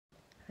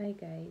Hi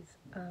guys,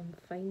 I'm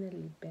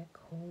finally back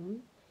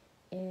home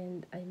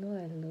and I know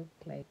I look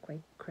like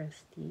quite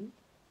crusty.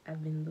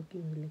 I've been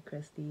looking really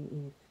crusty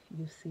if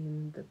you've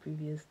seen the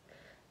previous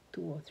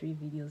 2 or 3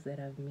 videos that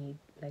I've made,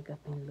 like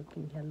I've been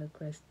looking hella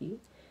crusty.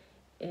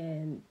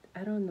 And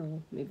I don't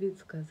know, maybe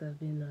it's because I've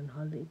been on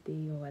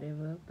holiday or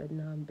whatever, but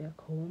now I'm back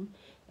home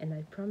and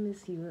I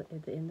promise you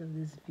at the end of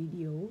this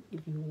video,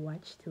 if you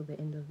watch till the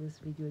end of this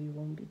video, you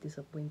won't be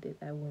disappointed.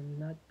 I will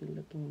not be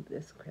looking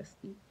this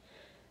crusty.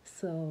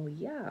 So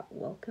yeah,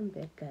 welcome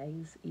back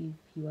guys. If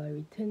you are a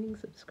returning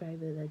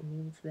subscriber, that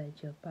means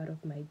that you're part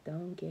of my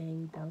down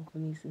gang, down for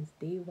me since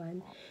day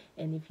one.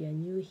 And if you're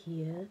new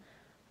here,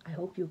 I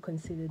hope you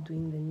consider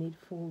doing the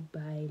needful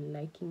by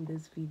liking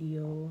this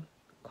video,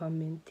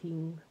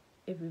 commenting.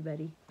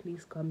 Everybody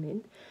please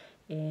comment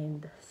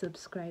and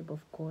subscribe,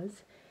 of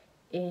course.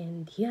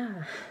 And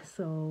yeah,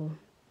 so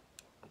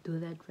do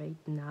that right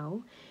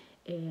now.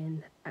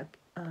 And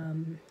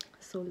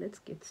so let's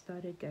get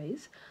started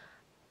guys.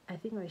 I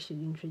think I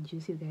should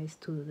introduce you guys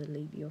to the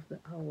lady of the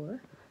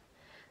hour,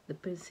 the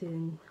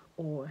person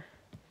or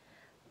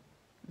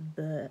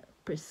the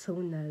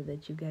persona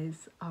that you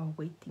guys are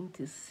waiting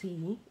to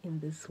see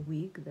in this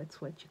week. That's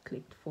what you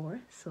clicked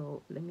for.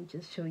 So let me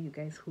just show you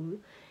guys who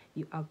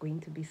you are going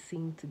to be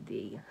seeing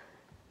today.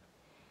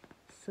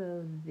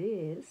 So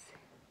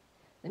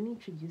let me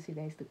introduce you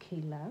guys to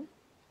Kayla.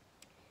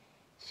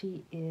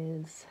 She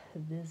is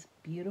this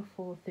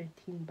beautiful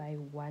 13 by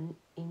 1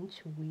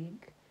 inch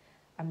wig.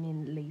 I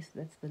mean lace,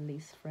 that's the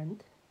lace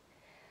front.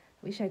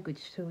 Wish I could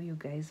show you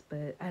guys,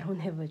 but I don't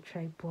have a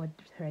tripod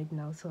right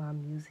now, so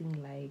I'm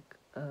using like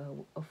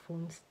a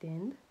phone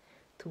stand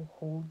to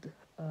hold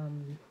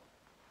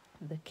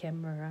the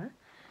camera,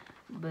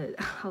 but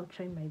I'll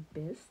try my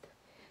best.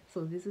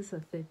 So this is a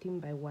 13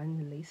 by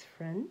 1 lace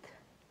front,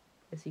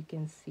 as you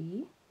can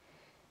see.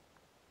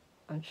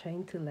 I'm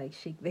trying to like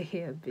shake the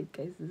hair a bit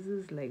guys, this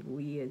is like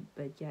weird,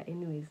 but yeah,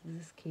 anyways,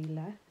 this is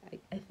Kayla.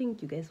 I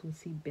think you guys will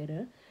see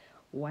better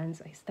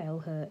once I style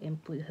her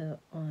and put her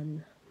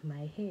on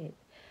my head.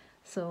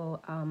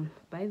 So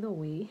by the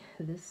way,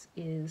 this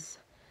is,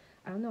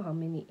 I don't know how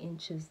many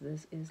inches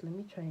this is. Let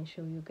me try and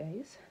show you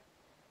guys.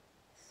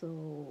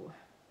 So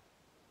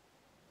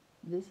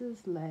this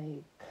is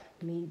like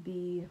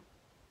maybe,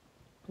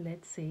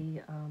 let's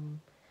say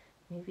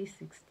maybe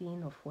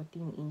 16 or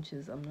 14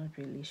 inches. I'm not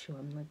really sure,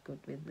 I'm not good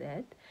with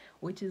that,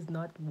 which is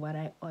not what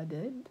I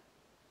ordered,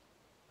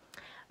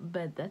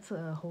 but that's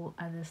a whole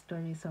other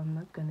story, so I'm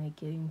not gonna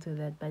get into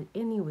that. But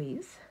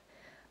anyways,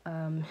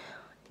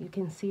 you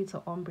can see it's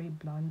an ombre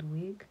blonde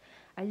wig.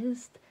 I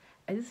just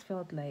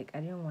felt like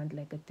I didn't want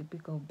like a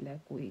typical black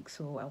wig,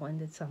 so I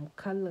wanted some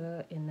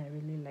color, and I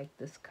really like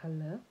this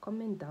color.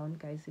 Comment down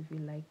guys if you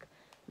like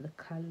the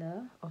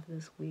color of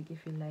this wig,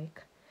 if you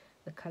like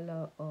the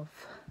color of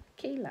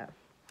Kayla.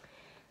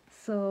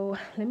 So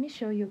let me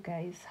show you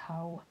guys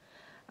how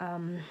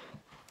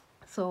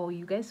so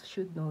you guys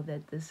should know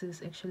that this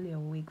is actually a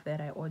wig that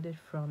I ordered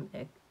from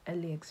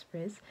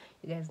Aliexpress.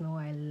 You guys know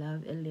I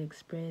love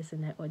Aliexpress,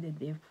 and I ordered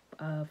there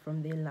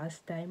from there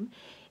last time.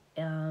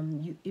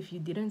 If you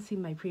didn't see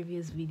my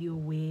previous video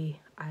where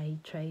I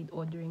tried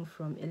ordering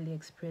from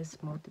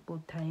Aliexpress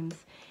multiple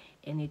times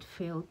and it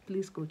failed,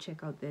 please go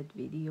check out that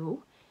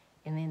video.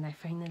 And then I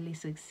finally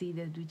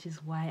succeeded, which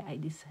is why I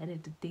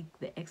decided to take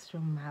the extra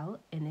mile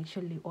and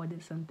actually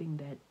order something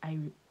that I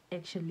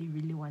actually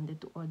really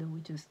wanted to order,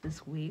 which is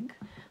this wig.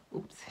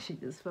 Oops, she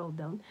just fell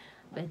down.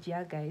 But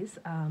yeah guys,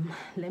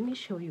 let me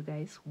show you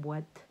guys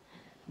what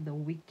the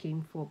wig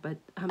came for, but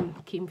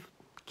came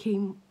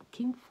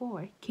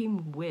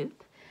with.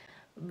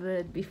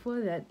 But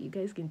before that, you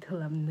guys can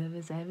tell I'm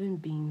nervous. I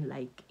haven't been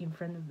like in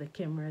front of the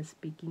camera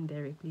speaking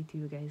directly to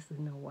you guys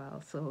in a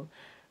while, so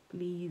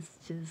please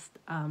just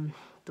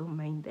don't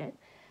mind that.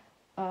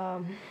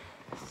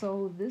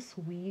 So this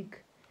wig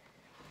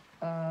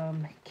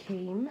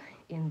came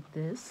in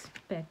this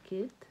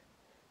packet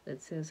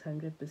that says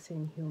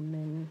 100%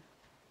 human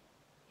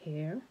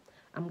hair.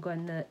 I'm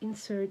gonna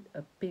insert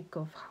a pic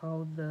of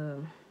how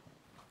the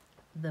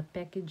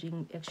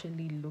packaging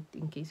actually looked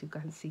in case you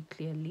can't see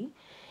clearly.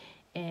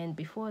 And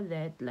before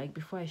that, like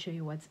before I show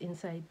you what's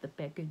inside the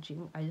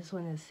packaging, I just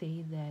want to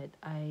say that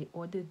I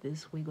ordered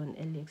this wig on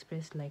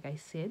Aliexpress. Like I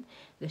said,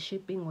 the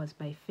shipping was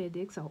by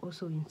FedEx. I'll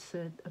also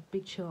insert a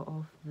picture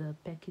of the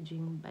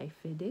packaging by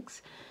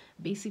FedEx.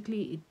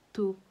 Basically, it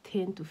took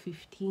 10 to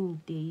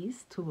 15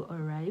 days to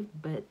arrive,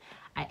 but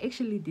I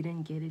actually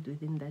didn't get it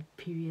within that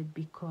period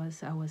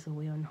because I was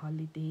away on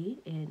holiday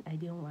and I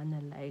didn't want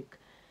to like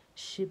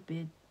ship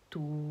it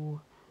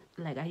to,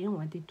 like I didn't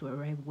want it to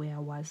arrive where I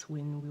was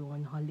when we were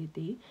on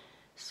holiday.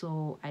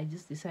 So I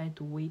just decided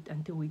to wait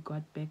until we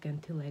got back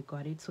until I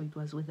got it. So it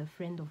was with a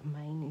friend of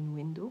mine in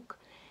Windhoek,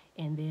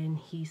 and then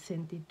he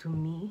sent it to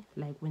me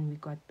like when we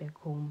got back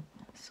home.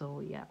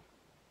 So yeah,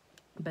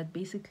 but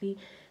basically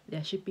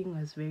their shipping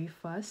was very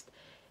fast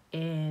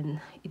and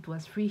it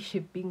was free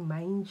shipping,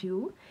 mind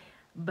you.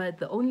 But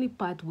the only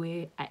part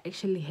where I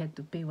actually had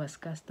to pay was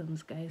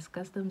customs, guys.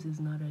 Customs is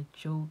not a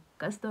joke.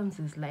 Customs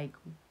is like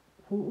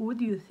Who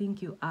do you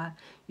think you are?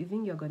 You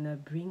think you're gonna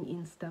bring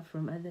in stuff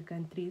from other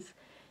countries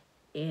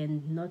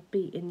and not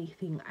pay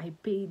anything? I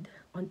paid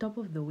on top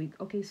of the wig.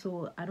 Okay,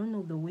 so I don't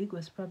know, the wig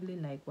was probably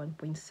like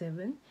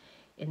 1.7,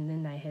 and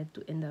then I had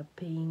to end up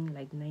paying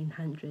like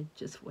 900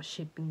 just for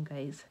shipping,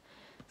 guys.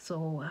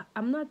 So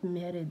I'm not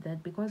mad at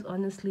that, because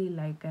honestly,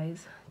 like,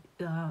 guys,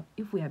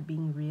 if we are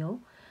being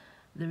real,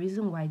 the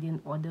reason why I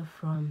didn't order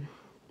from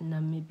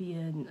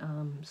Namibian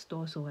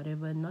stores or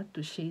whatever, not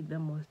to shade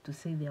them or to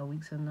say their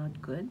wigs are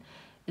not good,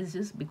 is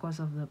just because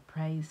of the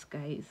price,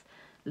 guys.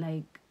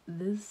 Like,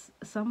 this,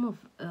 some of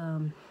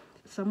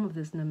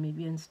these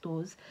Namibian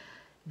stores,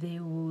 they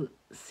will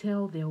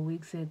sell their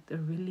wigs at a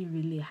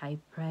really high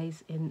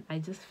price, and I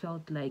just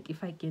felt like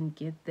if I can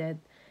get that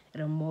at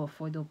a more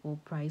affordable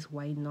price,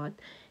 why not?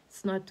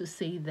 It's not to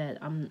say that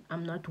I'm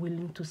not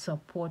willing to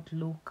support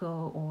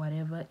local or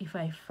whatever. If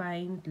I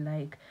find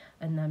like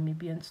a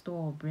Namibian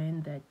store or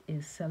brand that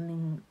is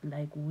selling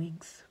like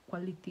wigs,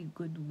 quality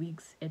good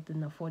wigs at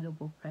an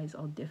affordable price,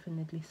 I'll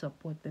definitely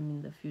support them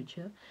in the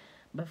future.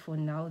 But for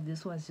now,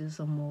 this was just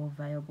a more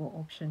viable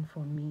option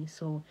for me.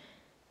 So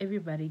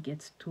everybody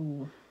gets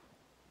to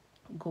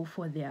go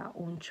for their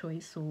own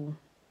choice. So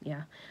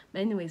yeah,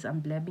 but anyways,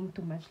 I'm blabbing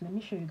too much. Let me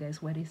show you guys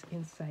what is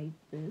inside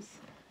this.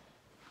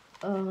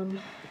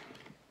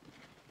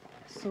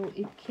 So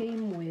it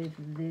came with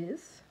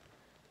this.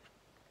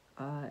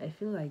 I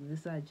feel like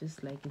these are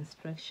just like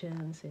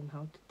instructions and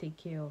how to take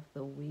care of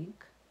the wig,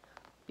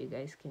 you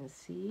guys can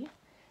see.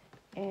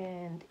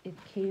 And it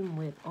came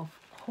with, of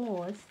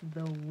course,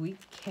 the wig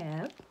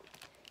cap,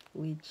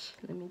 which,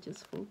 let me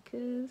just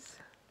focus.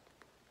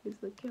 Here's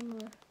the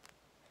camera.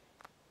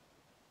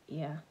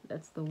 Yeah,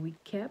 that's the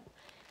wig cap.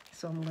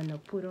 So I'm gonna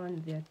put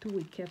on, there are 2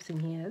 wig caps in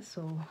here,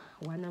 so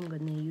one I'm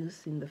gonna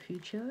use in the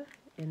future,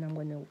 and I'm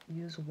gonna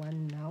use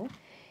one now.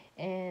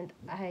 And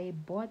I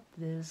bought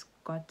this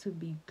got to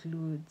be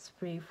glued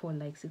spray for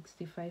like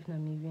 65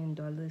 Namibian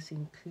dollars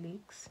in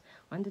Clicks.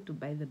 Wanted to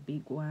buy the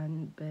big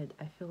one, but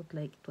I felt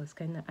like it was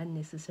kind of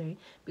unnecessary,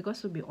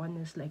 because to be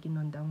honest, like in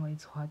Ondangwa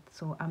it's hot,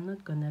 so I'm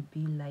not gonna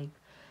be like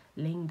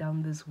laying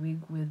down this wig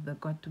with the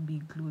got to be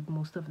glued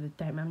most of the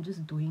time. I'm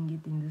just doing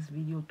it in this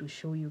video to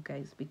show you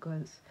guys,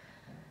 because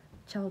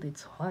child,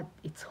 it's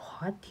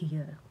hot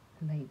here,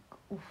 like,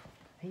 oof,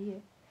 yeah.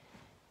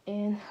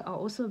 And I'll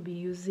also be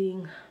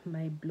using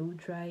my blow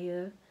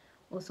dryer,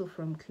 also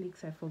from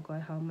Clicks. I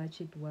forgot how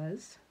much it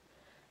was.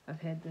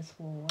 I've had this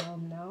for a while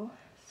now.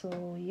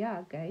 So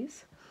yeah,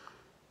 guys,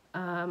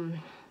 I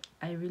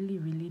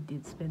really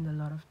did spend a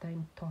lot of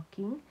time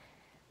talking,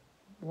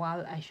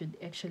 while I should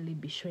actually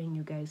be showing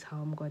you guys how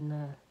I'm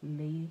gonna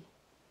lay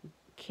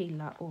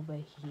Kayla over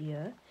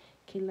here.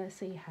 Kayla,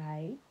 say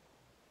hi.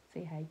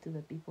 Say hi to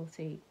the people.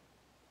 Say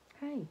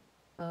hi.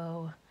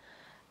 Oh,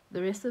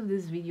 the rest of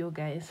this video,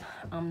 guys,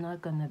 I'm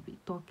not gonna be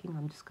talking.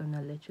 I'm just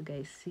gonna let you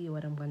guys see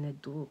what I'm gonna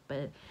do.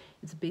 But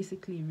it's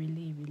basically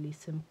really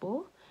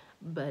simple.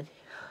 But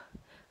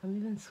I'm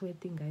even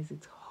sweating, guys.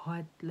 It's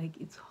hot. Like,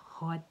 it's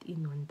hot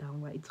in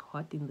Ondangwa. It's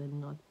hot in the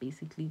north.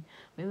 Basically,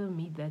 whoever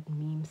made that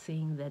meme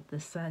saying that the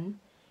sun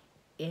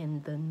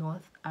and the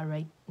north are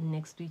right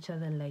next to each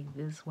other like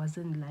this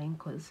wasn't lying,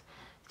 because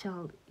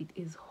child, it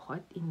is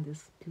hot in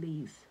this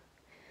place.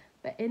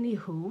 But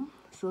anywho,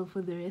 so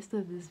for the rest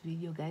of this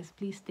video, guys,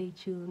 please stay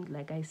tuned.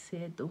 Like I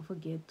said, don't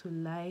forget to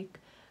like,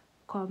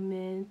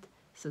 comment,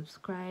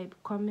 subscribe.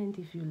 Comment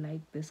if you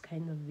like this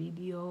kind of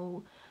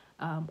video.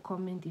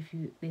 Comment if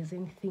there's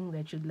anything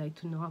that you'd like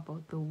to know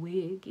about the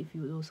wig. If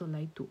you would also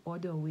like to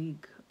order a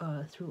wig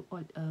through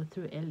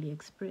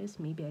Aliexpress,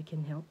 maybe I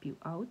can help you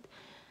out.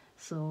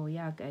 So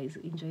yeah, guys,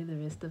 enjoy the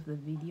rest of the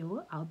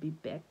video. I'll be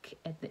back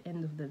at the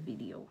end of the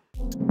video.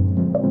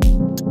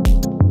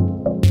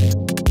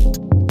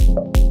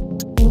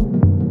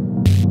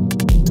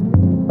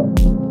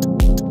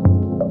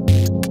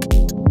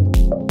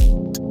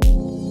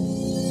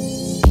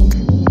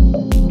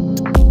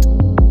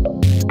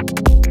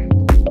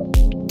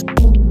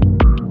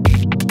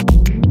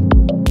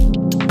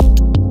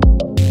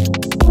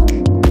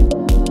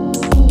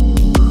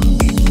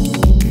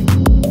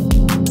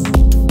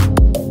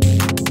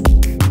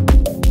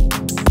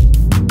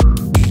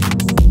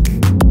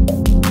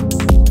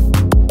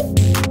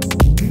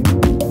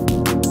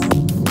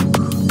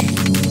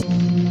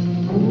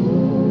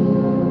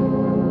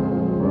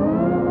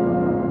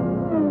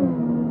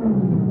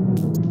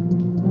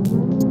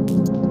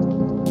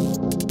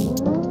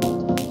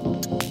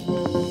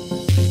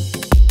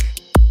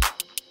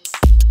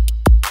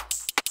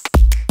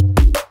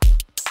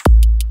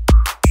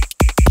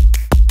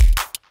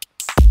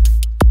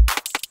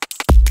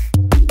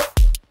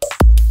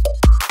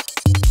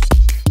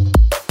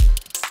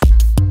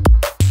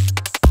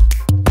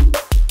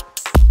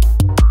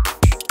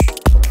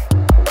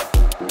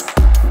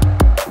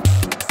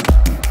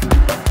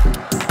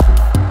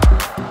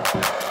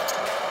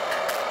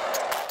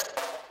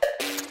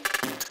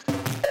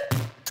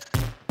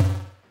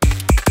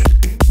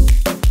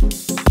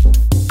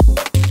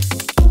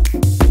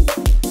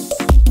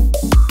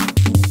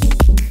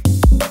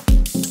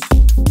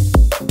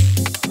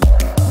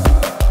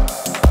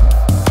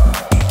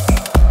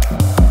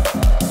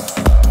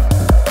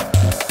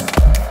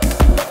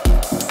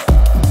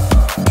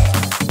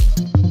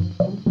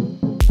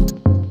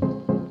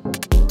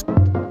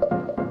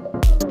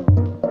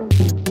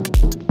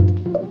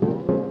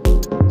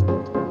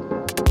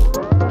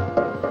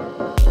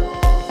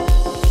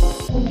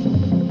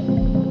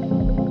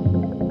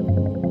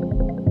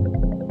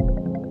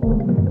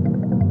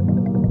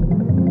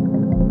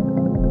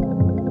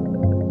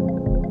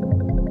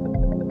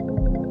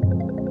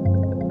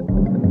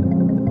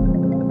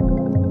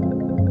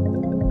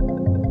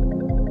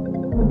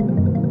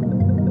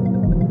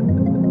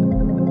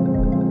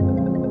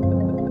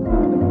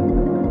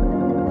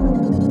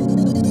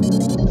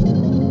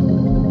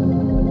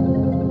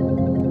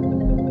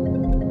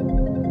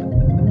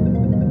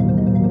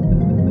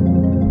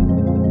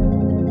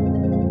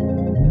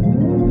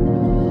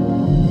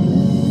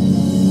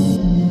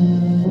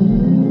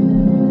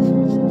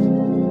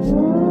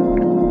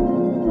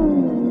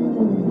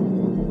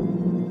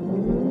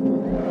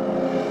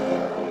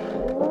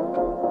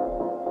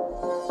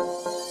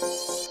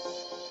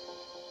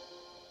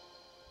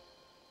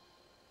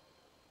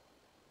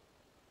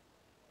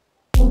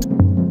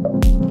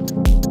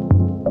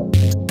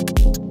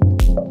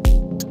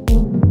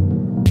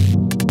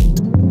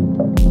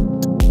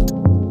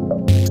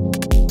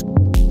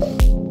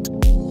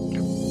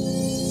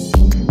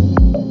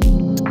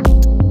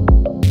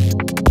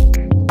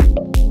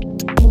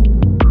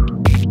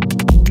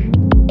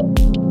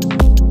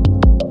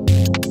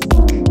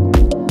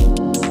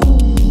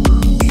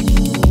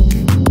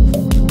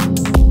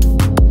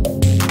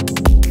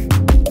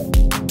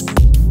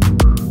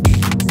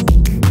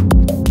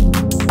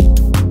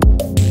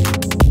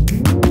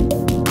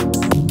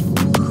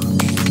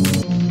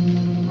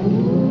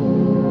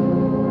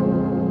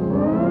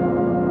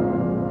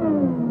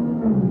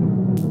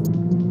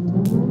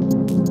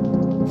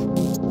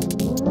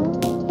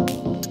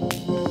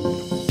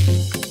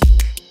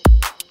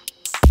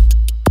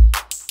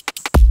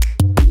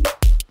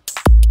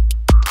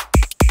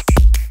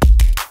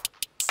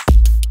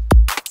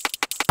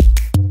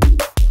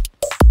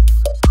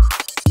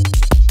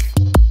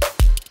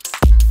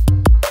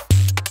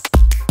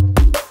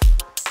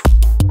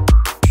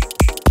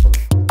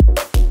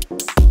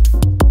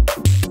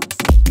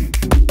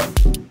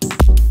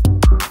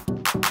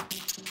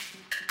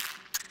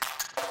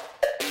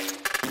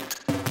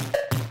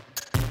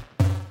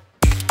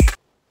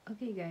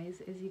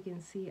 guys, as you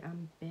can see,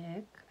 I'm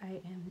back.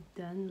 I am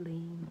done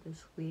laying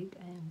this wig.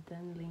 I am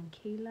done laying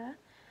Kayla.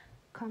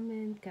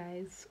 Comment,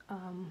 guys,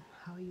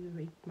 how you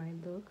rate my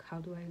look. How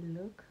do I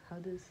look? How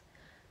does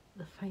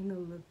the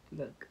final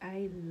look?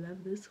 I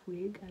love this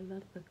wig. I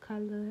love the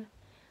color.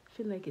 I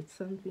feel like it's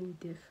something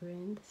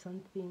different,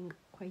 something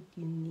quite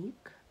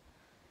unique.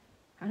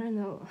 I don't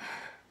know.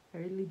 I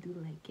really do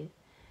like it.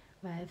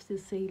 But I have to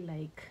say,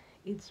 like,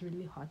 it's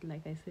really hot,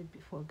 like I said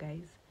before,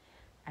 guys.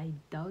 I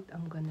doubt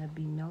I'm gonna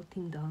be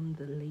melting down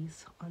the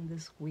lace on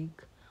this wig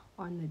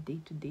on a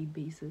day-to-day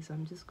basis.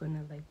 I'm just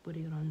gonna like put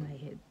it on my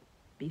head.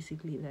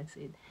 Basically, that's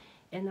it.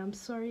 And I'm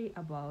sorry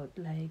about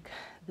like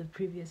the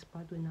previous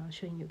part when I was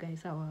showing you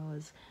guys how I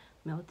was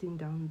melting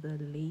down the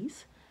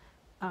lace.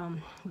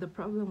 The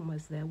problem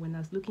was that when I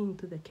was looking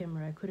into the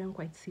camera, I couldn't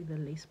quite see the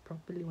lace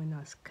properly when I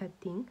was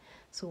cutting,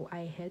 so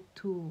I had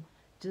to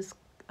just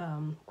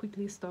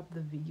quickly stop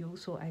the video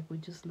so I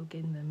could just look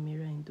in the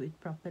mirror and do it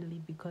properly,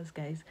 because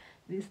guys,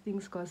 these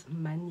things cost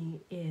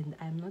money and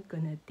I'm not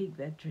gonna take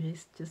that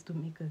risk just to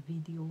make a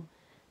video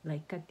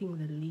like cutting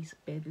the lace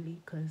badly,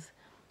 because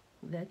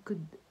that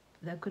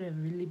could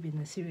have really been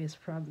a serious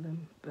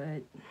problem.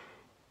 But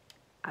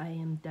I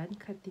am done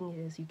cutting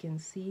it, as you can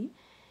see,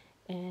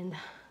 and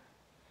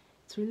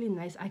it's really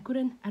nice. I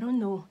don't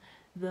know,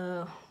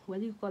 the, what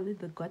do you call it,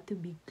 the got to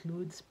be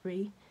glued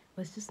spray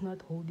was just not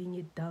holding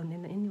it down.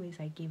 And anyways,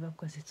 I gave up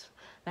because it's,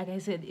 like I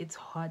said, it's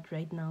hot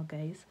right now,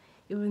 guys.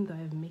 Even though I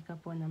have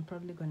makeup on, I'm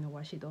probably gonna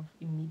wash it off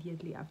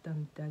immediately after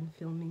I'm done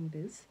filming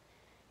this,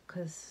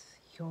 because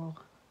yo,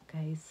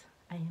 guys,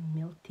 I am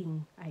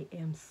melting. I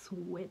am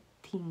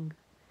sweating.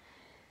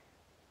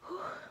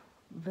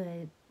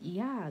 But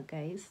yeah,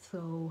 guys,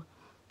 so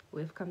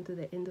we've come to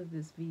the end of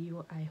this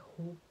video. I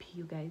hope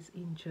you guys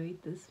enjoyed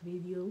this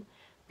video.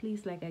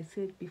 Please, like I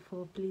said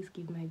before, please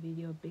give my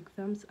video a big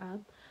thumbs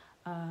up.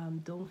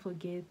 Don't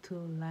forget to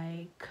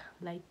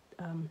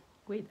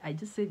wait, I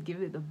just said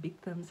give it a big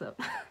thumbs up.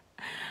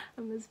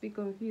 I must be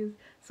confused.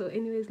 So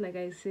anyways, like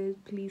I said,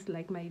 please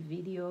like my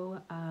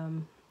video,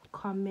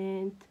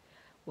 comment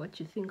what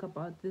you think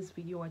about this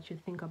video, what you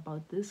think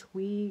about this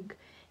wig,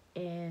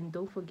 and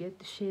don't forget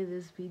to share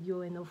this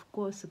video, and of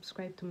course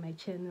subscribe to my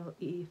channel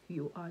if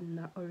you are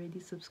not already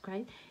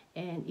subscribed.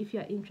 And if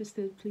you are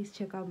interested, please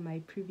check out my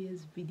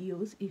previous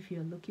videos if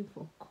you're looking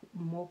for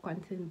more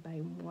content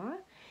by moi,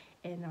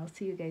 and I'll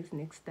see you guys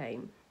next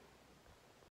time.